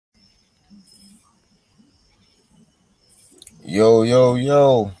Yo, yo,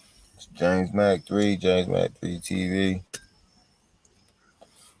 yo. It's James Mac 3, James Mac 3 TV.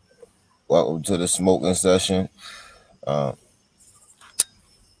 Welcome to the smoking session. Uh,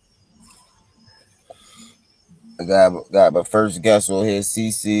 I got my first guest on here,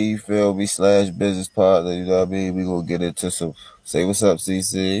 CC, feel me, / business partner, you know what I mean? We gonna get into some, say what's up,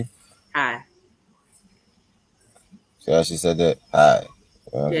 CC. Hi. See how she said that? Hi.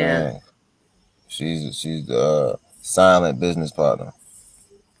 You know what I'm Yeah. saying? She's the silent business partner.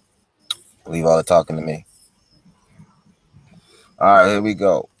 Leave all the talking to me. All right, here we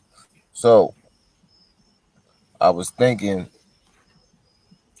go. So, I was thinking,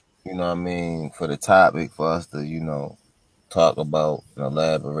 you know what I mean, for the topic for us to, talk about and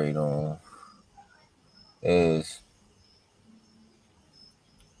elaborate on is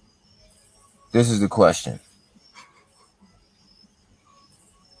this is the question.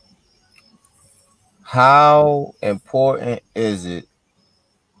 How important is it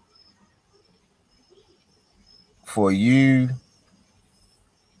for you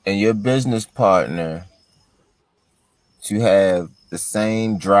and your business partner to have the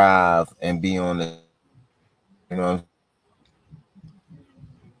same drive and be on the, you know,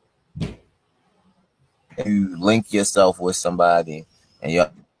 you link yourself with somebody and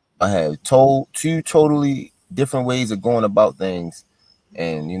y'all have two totally different ways of going about things,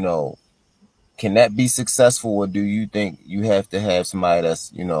 and can that be successful, or do you think you have to have somebody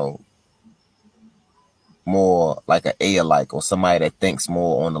that's more like an alike, or somebody that thinks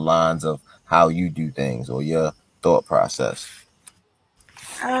more on the lines of how you do things or your thought process?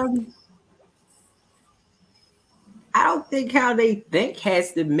 Um, I don't think how they think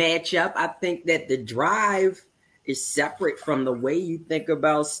has to match up. I think that the drive is separate from the way you think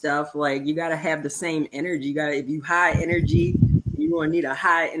about stuff. Like you gotta have the same energy. You gotta if you high energy, you're gonna need a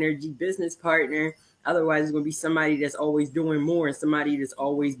high energy business partner. Otherwise, it's gonna be somebody that's always doing more and somebody that's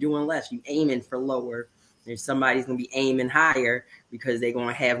always doing less. You aiming for lower. There's somebody's gonna be aiming higher because they're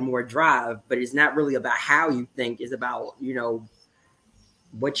gonna have more drive. But it's not really about how you think, it's about,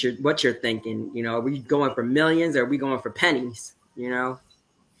 what you're thinking. Are we going for millions or are we going for pennies?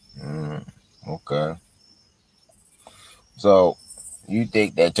 Okay. So you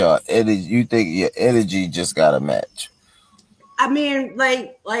think that you think your energy just got to match? I mean,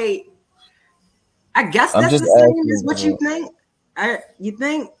 like I guess I'm that's just the same as asking. what you think. You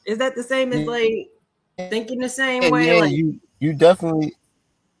think, is that the same as like thinking the same way? Yeah, Like, you definitely.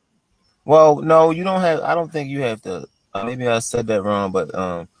 Well, no, you don't have. I don't think you have to. Maybe I said that wrong, but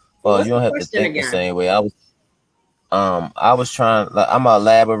well, well, what's you the don't have to question think the again? same way. I was trying. Like, I'm gonna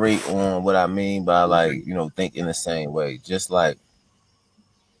elaborate on what I mean by, like, Okay. thinking the same way. Just like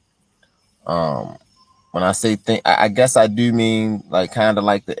um when I say think, I guess I do mean like kind of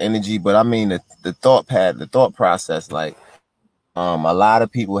like the energy, but I mean the the thought process. Like, a lot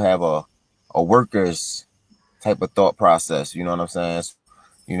of people have a worker's type of thought process. You know what I'm saying?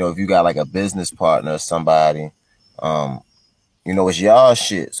 If you got like a business partner or somebody, um, it's y'all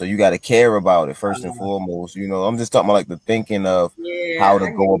shit. So you got to care about it first and foremost. I'm just talking about like the thinking of how Yeah, to I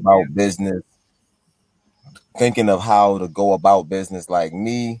get go what you. about business, thinking of how to go about business. Like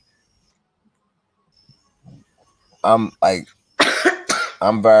me, I'm like,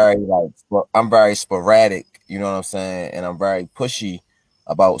 I'm very sporadic, you know what I'm saying? And I'm very pushy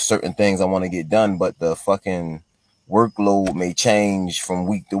about certain things I want to get done, but the fucking workload may change from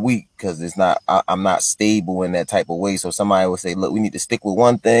week to week because I'm not stable in that type of way. So somebody will say, look, we need to stick with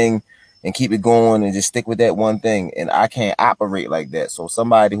one thing and keep it going and just stick with that one thing. And I can't operate like that. So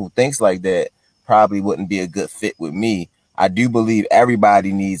somebody who thinks like that probably wouldn't be a good fit with me. I do believe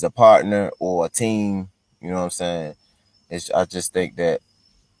everybody needs a partner or a team, you know what I'm saying? I just think that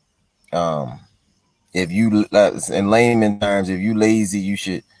um, if you, in layman terms, if you lazy, you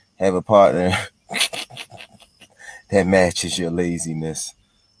should have a partner that matches your laziness.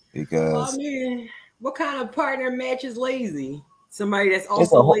 Well, I Because mean, what kind of partner matches lazy? Somebody that's it's a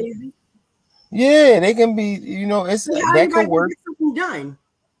also whole, lazy. yeah, they can be, it's So how that you could guys gonna work. get something done?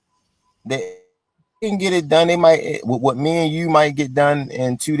 They can get it done. They might, what me and you might get done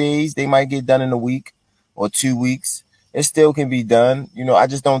in 2 days, they might get done in a week or 2 weeks. It still can be done. I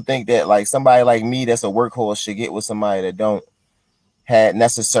just don't think that like somebody like me that's a workhorse should get with somebody that don't had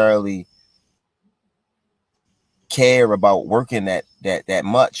necessarily care about working that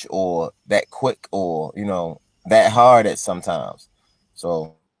much or that quick or that hard at sometimes.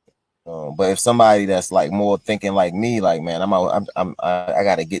 So, but if somebody that's like more thinking like me, like, man, I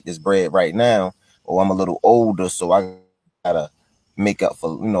gotta get this bread right now, or I'm a little older, so I gotta make up for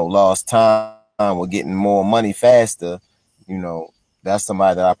lost time with getting more money faster. You know, that's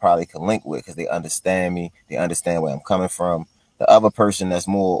somebody that I probably can link with because they understand me, they understand where I'm coming from. the other person that's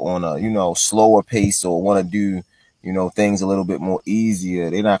more on a slower pace or want to do things a little bit more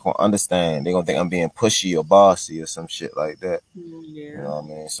easier, they're not gonna understand. They're gonna think I'm being pushy or bossy or some shit like that. You Yeah. know what I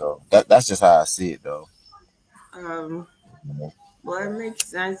mean? So that's just how I see it, though. Um. You know? Well, it makes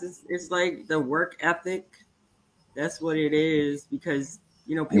sense. It's like the work ethic. That's what it is because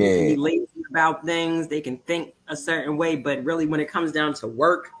people can Yeah, be lazy about things. They can think a certain way, but really, when it comes down to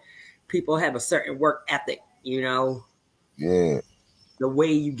work, people have a certain work ethic. yeah, The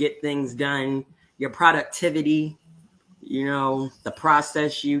way you get things done, your productivity. The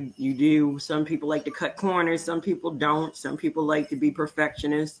process you do. Some people like to cut corners. Some people don't. Some people like to be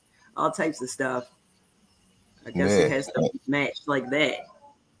perfectionists. All types of stuff. I guess it yeah. has to match like that.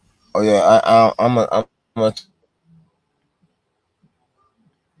 Oh yeah, I'm a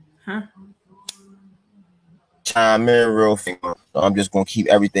Huh? chime in real fast. I'm just gonna keep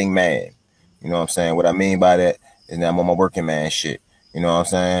everything man. You know what I'm saying? What I mean by that is that I'm on my working man shit. You know what I'm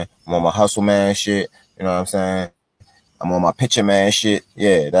saying? I'm on my hustle man shit. You know what I'm saying? I'm on my picture man shit.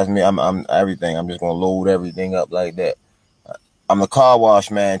 Yeah, that's me. I'm everything. I'm just gonna load everything up like that. I'm the car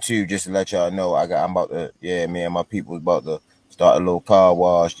wash man too, just to let y'all know. I'm about to, yeah, me and my people about to start a little car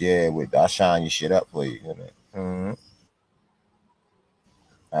wash. Yeah, with I shine your shit up for you. Mm-hmm.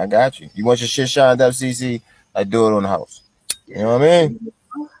 I got you. You want your shit shined up, CC? I do it on the house. You know Yeah. what I mean?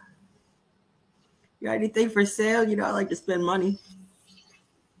 You got anything for sale? I like to spend money.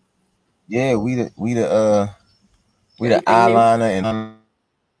 Yeah, we Got the anything new? eyeliner and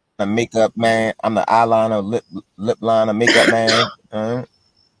the makeup man. I'm the eyeliner, lip liner, makeup man.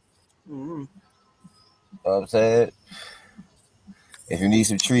 Mm-hmm. You know what I'm saying? If you need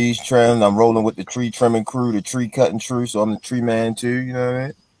some trees trimmed, I'm rolling with the tree trimming crew, the tree cutting crew. So I'm the tree man too. You know what I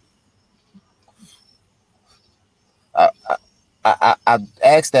mean? I, I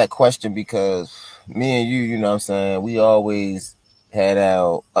asked that question because me and you know what I'm saying, we always had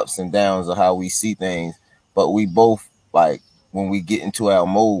our ups and downs of how we see things, but we both like when we get into our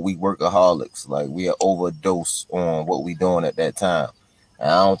mode, we workaholics. Like we are overdose on what we doing at that time. And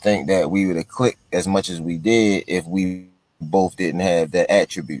I don't think that we would have clicked as much as we did if we both didn't have that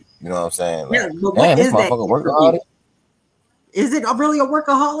attribute. You know what I'm saying? Like, Yeah, but damn, what this is that motherfucker work hard. attribute? Is it really a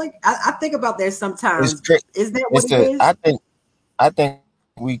workaholic? I think about that It's sometimes. cra- Is that what it's it the is? I think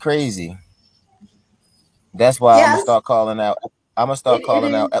we crazy. That's why Yes, I'm gonna start calling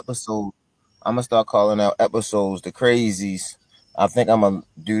it out is. episodes. I'm gonna start calling out episodes the crazies. I think I'm gonna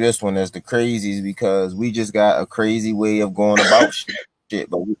do this one as the crazies because we just got a crazy way of going about shit,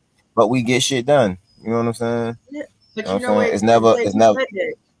 but we get shit done. You know what I'm saying? Yeah. You know what I'm But you saying? know what? I'm glad It's you never. said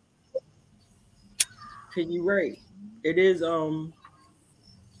that because you're right. It is.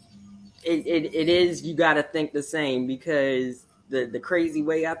 It is. You got to think the same because the crazy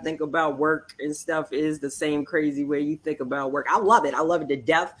way I think about work and stuff is the same crazy way you think about work. I love it. I love it to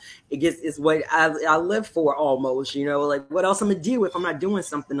death. It's what I live for almost. Like what else I'm gonna do if I'm not doing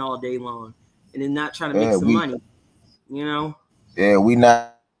something all day long and then not trying to make Yeah, some money. You know. we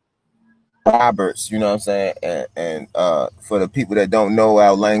not Roberts. You know what I'm saying? And for the people that don't know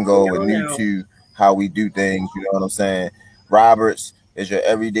our lingo and new No. to how we do things, you know what I'm saying? Roberts is your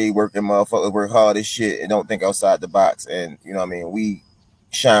everyday working motherfucker, work hard as shit and don't think outside the box. And you know what I mean? We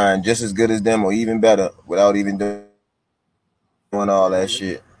shine just as good as them or even better without even doing all that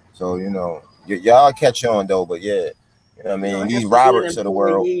shit. So y'all catch on though, but yeah, you know what I mean? These Roberts of the I have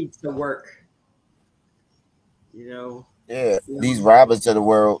world, to be an employee to work. You know. yeah, these You know. Roberts of the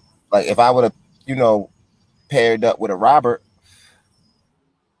world, like if I would have, you know, paired up with a Robert,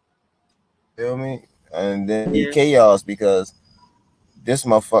 feel me? And then be Yeah. chaos because this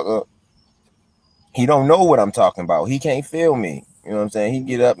motherfucker, he don't know what I'm talking about. He can't feel me. You know what I'm saying? He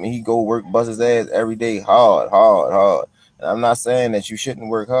get up and he go work, bust his ass every day, hard, hard, hard. And I'm not saying that you shouldn't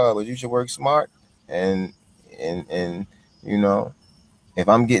work hard, but you should work smart. And and you know, if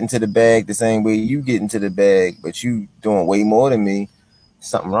I'm getting to the bag the same way you get into the bag, but you doing way more than me,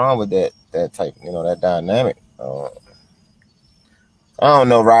 something wrong with that type, that dynamic. I don't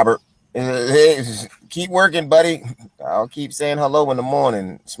know, Robert. Keep working, buddy. I'll keep saying hello in the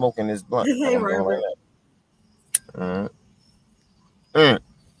morning, smoking this blunt like Hey, I'm doing right Robert. now. Mm.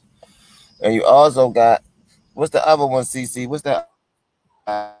 And you also got what's the other one, CC? What's that other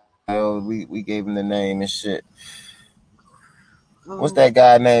guy? Yo, we gave him the name and shit. What's Um. that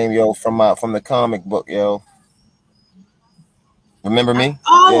guy name, yo, from the comic book, yo? Remember me?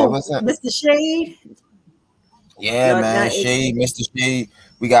 Yeah, Oh, what's that? Mr. Shade. Yeah, No, man. no. Shade, Mr. Shade.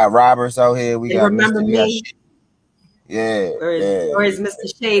 We got Roberts out here. We They got remember Mr. We got me, Shade. Yeah, or is yeah. or is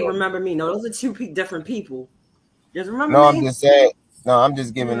Mr. Shade remember me? No, those are two different people. Just remember No, I'm me. just saying. No, I'm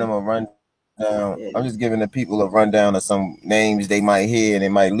just giving Yeah. them a rundown rundown. Yeah. I'm just giving the people a rundown of some names they might hear and they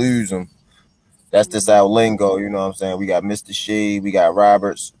might lose them. That's just our lingo, you know what I'm saying? We got Mr. Shea, we got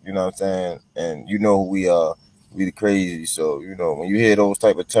Roberts, you know what I'm saying? And you know who we are. We the crazy. So, you know, when you hear those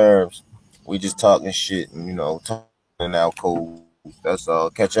type of terms, we just talking shit and, you know, talking out cold. That's all.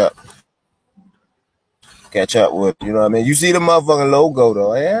 Catch up with, you know what I mean? You see the motherfucking logo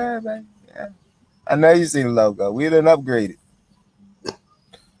though. Yeah, man. Yeah. I know you see the logo. We done upgraded.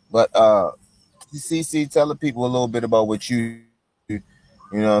 But CC, tell the people a little bit about what you do,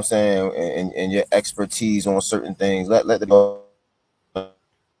 you know what I'm saying, and your expertise on certain things. Let the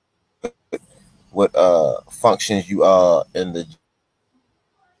what functions you are in the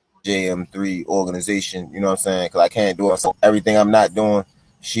JM3 organization. You know what I'm saying? Because I can't do it. So everything I'm not doing,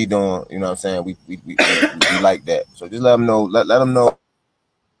 she doing. You know what I'm saying? We like that. So just let them know. Let them know.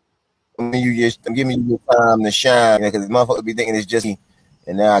 I'm giving you your time to shine. Because motherfuckers be thinking it's just me.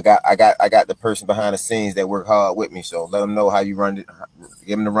 And now I got the person behind the scenes that work hard with me. So let them know how you run it.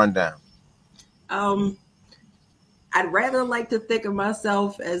 Give them the rundown. Um, I'd rather like to think of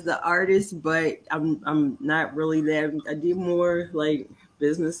myself as the artist, but I'm not really that. I do more like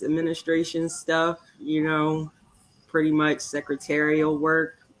business administration stuff, pretty much secretarial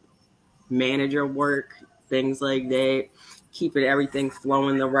work, manager work, things like that. Keeping everything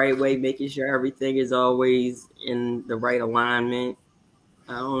flowing the right way, making sure everything is always in the right alignment.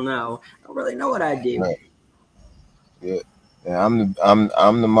 I don't know. I don't really know what I do. Right. Yeah. Yeah, I'm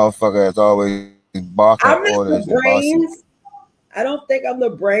the motherfucker that's always barking orders I'm and not the bossy. brains. I don't think I'm the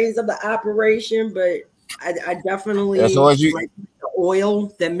brains of the operation, but I As definitely long as you like the oil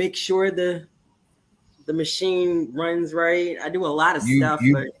that makes sure the machine runs right. I do a lot of you stuff,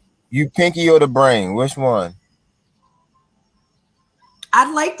 you but you pinky or the brain, which one?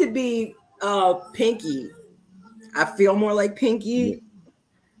 I'd like to be Pinky. I feel more like Yeah, Pinky.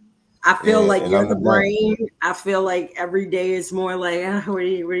 I feel yeah, like and you're I'm the the brain. brain. I feel like every day is more like, what are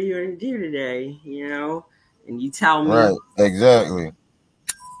you going to do today? And you tell Right, me, exactly.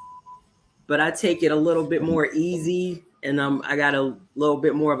 but I take it a little bit more easy. And I got a little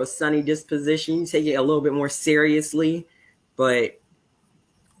bit more of a sunny disposition. You take it a little bit more seriously, but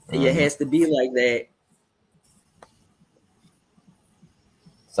it Mm-hmm. has to be like that.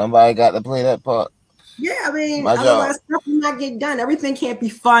 Somebody got to play that part. Yeah, I mean, My otherwise job. stuff will not get done. Everything can't be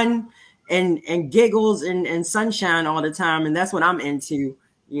fun and giggles and sunshine all the time, and that's what I'm into.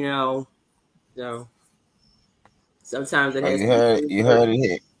 You know, so sometimes it Oh, has you to be heard you serious, heard it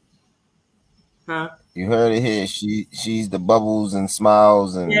here. huh? You heard it here. She's the bubbles and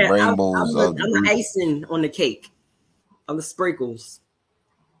smiles and Yeah, rainbows of the I'm the group. icing on the cake. I'm the sprinkles.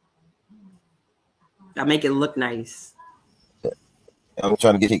 I make it look nice. I'm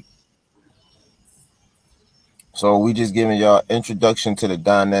trying to get kicked. So we just giving y'all introduction to the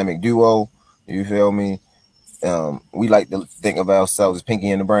dynamic duo. You feel me? We like to think of ourselves as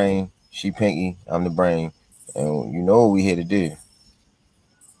Pinky and the Brain. She Pinky, I'm the Brain, and you know what we here to do.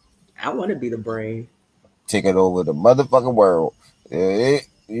 I want to be the brain. Take it over the motherfucking world.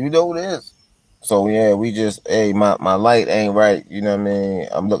 You know this. So yeah, we just my light ain't right. You know what I mean?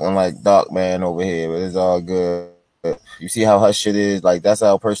 I'm looking like Dark Man over here, but it's all good. You see how her shit is? Like that's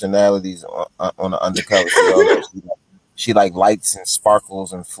our personalities on the undercover. See all that? She like lights and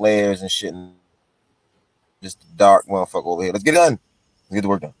sparkles and flares and shit. And I'm just a dark motherfucker over here. Let's get it done. Let's get the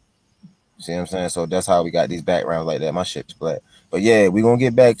work done. See what I'm saying? So that's how we got these backgrounds like that. My shit's black. But yeah, we gonna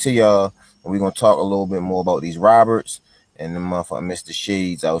get back to y'all and we gonna talk a little bit more about these Roberts and the motherfucking Mr.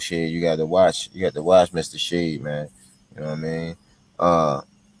 Shades out here. You got to watch Mr. Shade, man. You know what I mean? Uh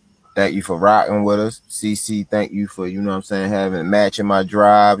Thank you for rocking with us. CC, thank you for, you know what I'm saying, having matching my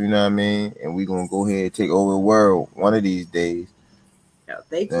drive, you know what I mean? And we gonna go ahead and take over the world one of these days. Yeah,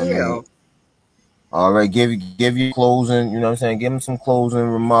 thank You know what I mean? you. All right, give you closing, you know what I'm saying? Give them some closing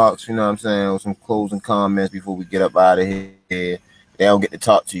remarks, you know what I'm saying, or some closing comments before we get up out of here. They don't get to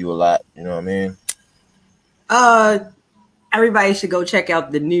talk to you a lot, you know what I mean? Uh, Everybody should go check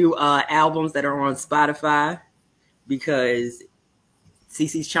out the new albums that are on Spotify because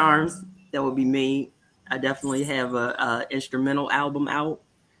CC's Charms that will be made. I definitely have a instrumental album out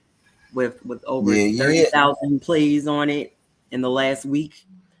with over Yeah, yeah, 30,000 plays on it in the last week,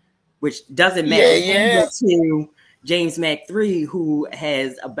 which doesn't yeah, match yeah. over to James Mac 3, who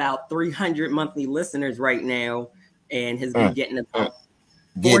has about 300 monthly listeners right now and has been Mm, getting mm. about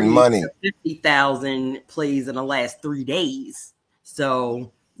Getting 40 money, to 50,000 plays in the last 3 days.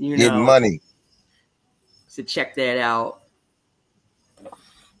 So, getting money. to check that out.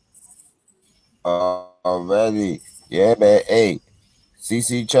 Already. Yeah, man. Hey,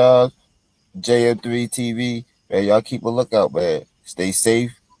 CC Charles, JM3 TV. Man, y'all keep a lookout, man. Stay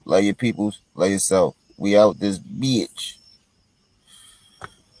safe. Love your peoples. Love yourself. We out this bitch.